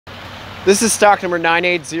This is stock number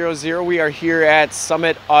 9800. We are here at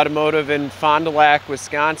Summit Automotive in Fond du Lac,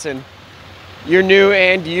 Wisconsin. Your new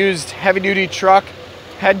and used heavy-duty truck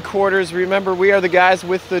headquarters. Remember, we are the guys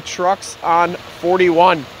with the trucks on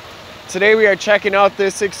 41. Today we are checking out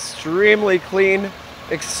this extremely clean,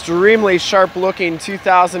 extremely sharp-looking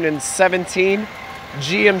 2017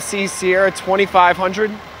 GMC Sierra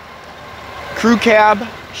 2500. Crew cab,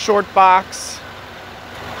 Shortbox,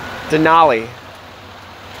 Denali.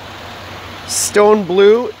 Stone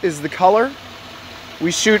blue is the color.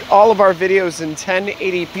 We shoot all of our videos in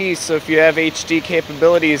 1080p, so if you have HD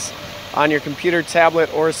capabilities on your computer,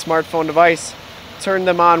 tablet, or a smartphone device, turn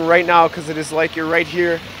them on right now, because it is like you're right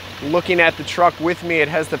here looking at the truck with me. It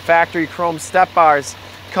has the factory chrome step bars,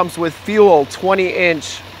 comes with fuel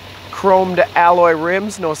 20-inch chromed alloy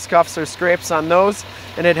rims, no scuffs or scrapes on those,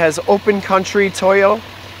 and it has open country Toyo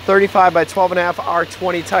 35 by 12.5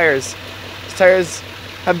 R20 tires. These tires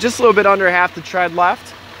have just a little bit under half the tread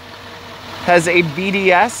left. Has a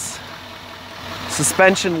BDS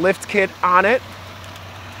suspension lift kit on it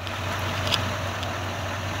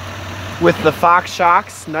with the Fox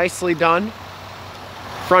shocks, nicely done.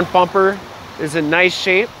 Front bumper is in nice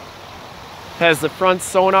shape. Has the front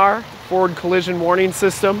sonar, forward collision warning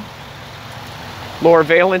system. Lower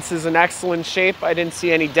valence is in excellent shape. I didn't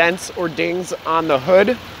see any dents or dings on the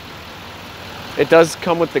hood. It does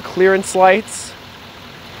come with the clearance lights.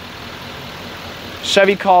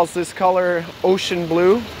 Chevy calls this color ocean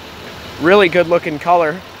blue. Really good looking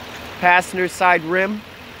color. Passenger side rim,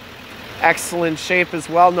 excellent shape as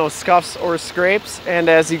well, no scuffs or scrapes. And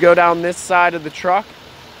as you go down this side of the truck,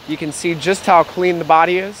 you can see just how clean the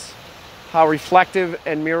body is, how reflective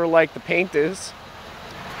and mirror-like the paint is.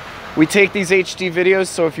 We take these HD videos,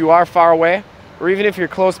 so if you are far away, or even if you're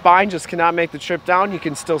close by and just cannot make the trip down, you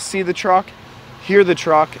can still see the truck, hear the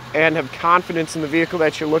truck, and have confidence in the vehicle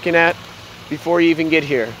that you're looking at before you even get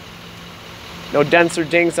here. No dents or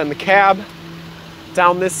dings on the cab.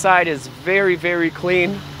 Down this side is very, very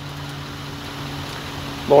clean.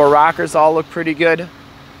 Lower rockers all look pretty good.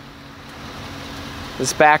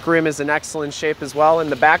 This back rim is in excellent shape as well,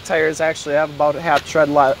 and the back tires actually have about a half tread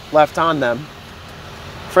left on them.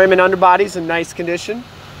 Frame and underbody is in nice condition.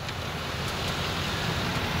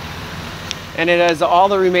 And it has all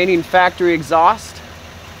the remaining factory exhaust.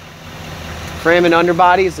 Frame and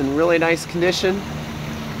underbody is in really nice condition.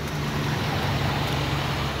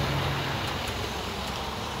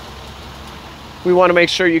 We want to make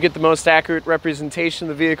sure you get the most accurate representation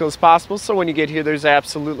of the vehicle as possible, so when you get here there's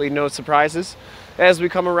absolutely no surprises. As we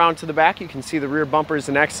come around to the back, you can see the rear bumper is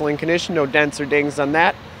in excellent condition, no dents or dings on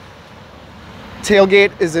that.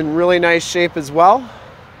 Tailgate is in really nice shape as well.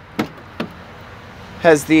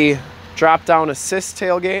 Has the drop-down assist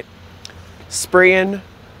tailgate. Spray-in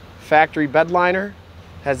factory bedliner.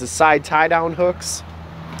 Has the side tie-down hooks.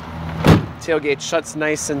 Tailgate shuts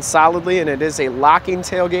nice and solidly, and it is a locking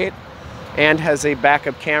tailgate and has a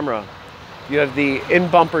backup camera. You have the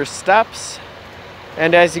in-bumper steps,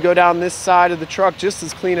 and as you go down this side of the truck, just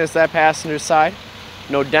as clean as that passenger side.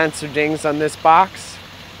 No dents or dings on this box.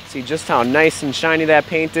 See just how nice and shiny that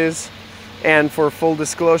paint is. And for full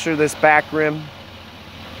disclosure, this back rim,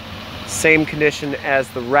 same condition as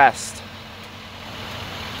the rest.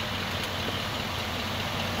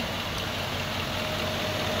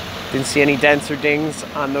 Didn't see any dents or dings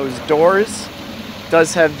on those doors.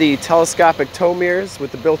 Does have the telescopic tow mirrors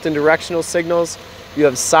with the built-in directional signals. You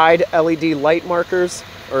have side LED light markers,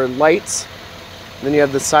 or lights. And then you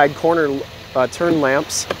have the side corner turn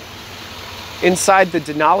lamps. Inside, the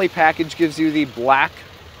Denali package gives you the black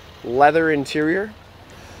leather interior.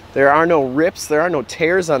 There are no rips, there are no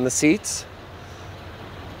tears on the seats.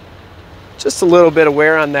 Just a little bit of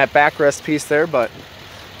wear on that backrest piece there, but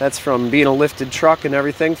that's from being a lifted truck and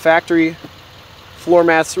everything. Factory floor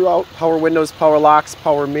mats throughout, power windows, power locks,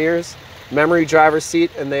 power mirrors, memory driver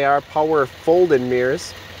seat, and they are power fold-in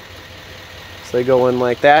mirrors. So they go in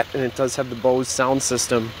like that, and it does have the Bose sound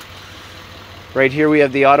system. Right here we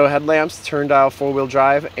have the auto headlamps, turn dial 4-wheel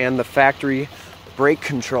drive, and the factory brake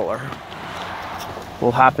controller.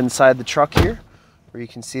 We'll hop inside the truck here, where you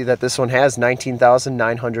can see that this one has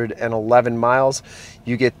 19,911 miles.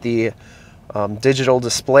 You get the digital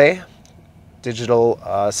display, digital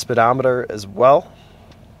speedometer as well.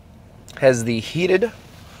 Has the heated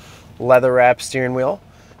leather wrap steering wheel.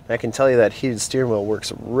 I can tell you that heated steering wheel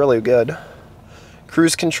works really good.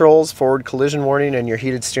 Cruise controls, forward collision warning, and your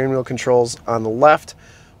heated steering wheel controls on the left.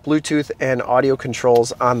 Bluetooth and audio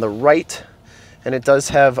controls on the right. And it does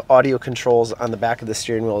have audio controls on the back of the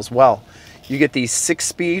steering wheel as well. You get the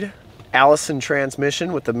 6-speed Allison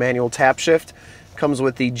transmission with the manual tap shift. Comes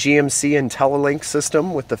with the GMC IntelliLink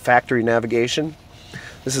system with the factory navigation.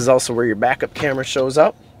 This is also where your backup camera shows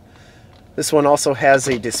up. This one also has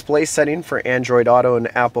a display setting for Android Auto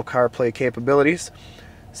and Apple CarPlay capabilities.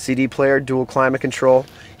 CD player, dual climate control,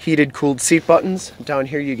 heated cooled seat buttons. Down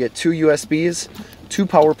here you get 2 USBs, 2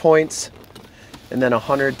 power points, and then a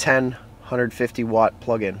 150 watt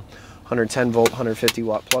plug-in. 110 volt, 150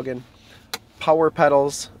 watt plug-in. Power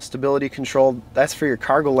pedals, stability control, that's for your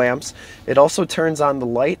cargo lamps. It also turns on the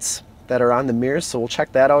lights that are on the mirrors, so we'll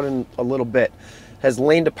check that out in a little bit. Has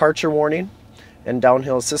lane departure warning and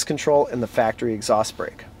downhill assist control and the factory exhaust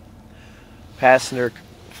brake. Passenger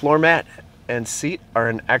floor mat and seat are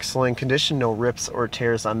in excellent condition, no rips or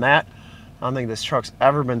tears on that. I don't think this truck's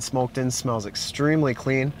ever been smoked in, smells extremely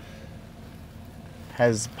clean.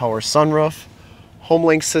 Has power sunroof,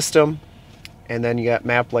 HomeLink system, and then you got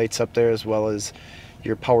map lights up there as well as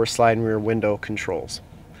your power slide and rear window controls.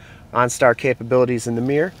 OnStar capabilities in the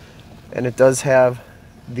mirror, and it does have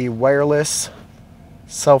the wireless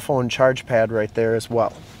cell phone charge pad right there as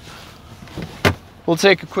well. We'll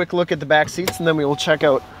take a quick look at the back seats and then we will check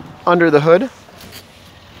out under the hood.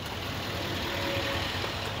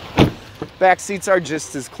 Back seats are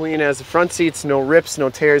just as clean as the front seats, no rips, no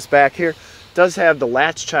tears back here. Does have the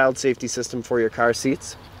Latch child safety system for your car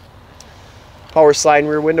seats. Power slide and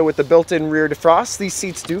rear window with the built-in rear defrost. These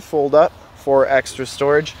seats do fold up for extra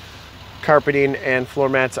storage. Carpeting and floor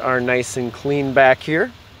mats are nice and clean back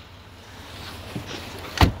here.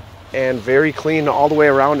 And very clean all the way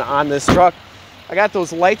around on this truck. I got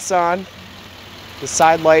those lights on, the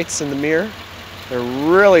side lights in the mirror. They're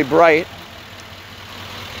really bright.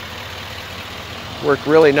 Work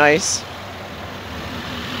really nice.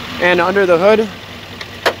 And under the hood,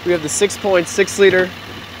 we have the 6.6 liter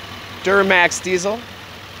Duramax diesel.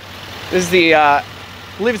 This is the, I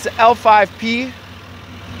believe it's the L.P.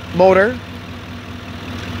 motor.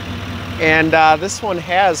 And this one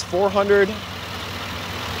has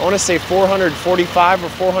 445 or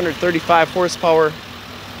 435 horsepower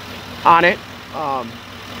on it.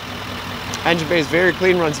 Engine bay is very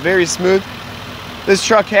clean, runs very smooth. This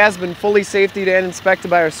truck has been fully safetied and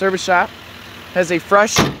inspected by our service shop. Has a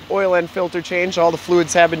fresh oil and filter change. All the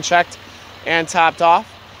fluids have been checked and topped off.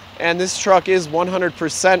 And this truck is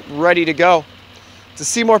 100% ready to go. To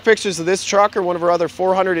see more pictures of this truck or one of our other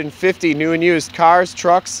 450 new and used cars,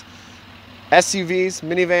 trucks, SUVs,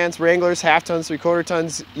 minivans, Wranglers, half tons, 3/4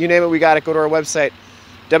 tons, you name it, we got it. Go to our website,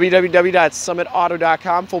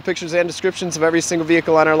 www.summitauto.com. Full pictures and descriptions of every single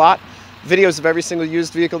vehicle on our lot. Videos of every single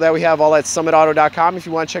used vehicle that we have, all at summitauto.com. If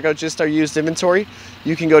you want to check out just our used inventory,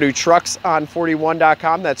 you can go to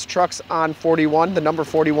truckson41.com. That's truckson41, the number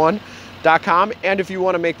 41.com. And if you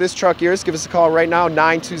want to make this truck yours, give us a call right now,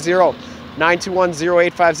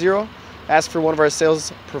 920-921-0850. Ask for one of our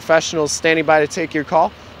sales professionals standing by to take your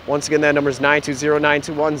call. Once again, that number is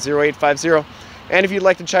 920-921-0850. And if you'd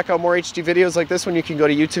like to check out more HD videos like this one, you can go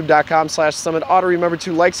to youtube.com/summitauto. Remember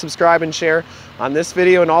to like, subscribe, and share on this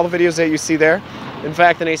video and all the videos that you see there. In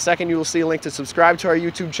fact, in a second, you will see a link to subscribe to our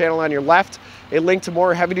YouTube channel on your left, a link to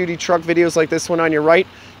more heavy-duty truck videos like this one on your right.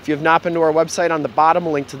 If you have not been to our website, on the bottom,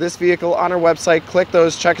 a link to this vehicle on our website. Click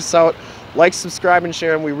those, check us out, like, subscribe, and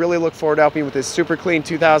share, and we really look forward to helping you with this super clean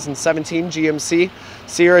 2017 GMC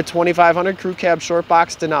Sierra 2500 Crew Cab Short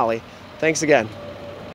Box Denali. Thanks again.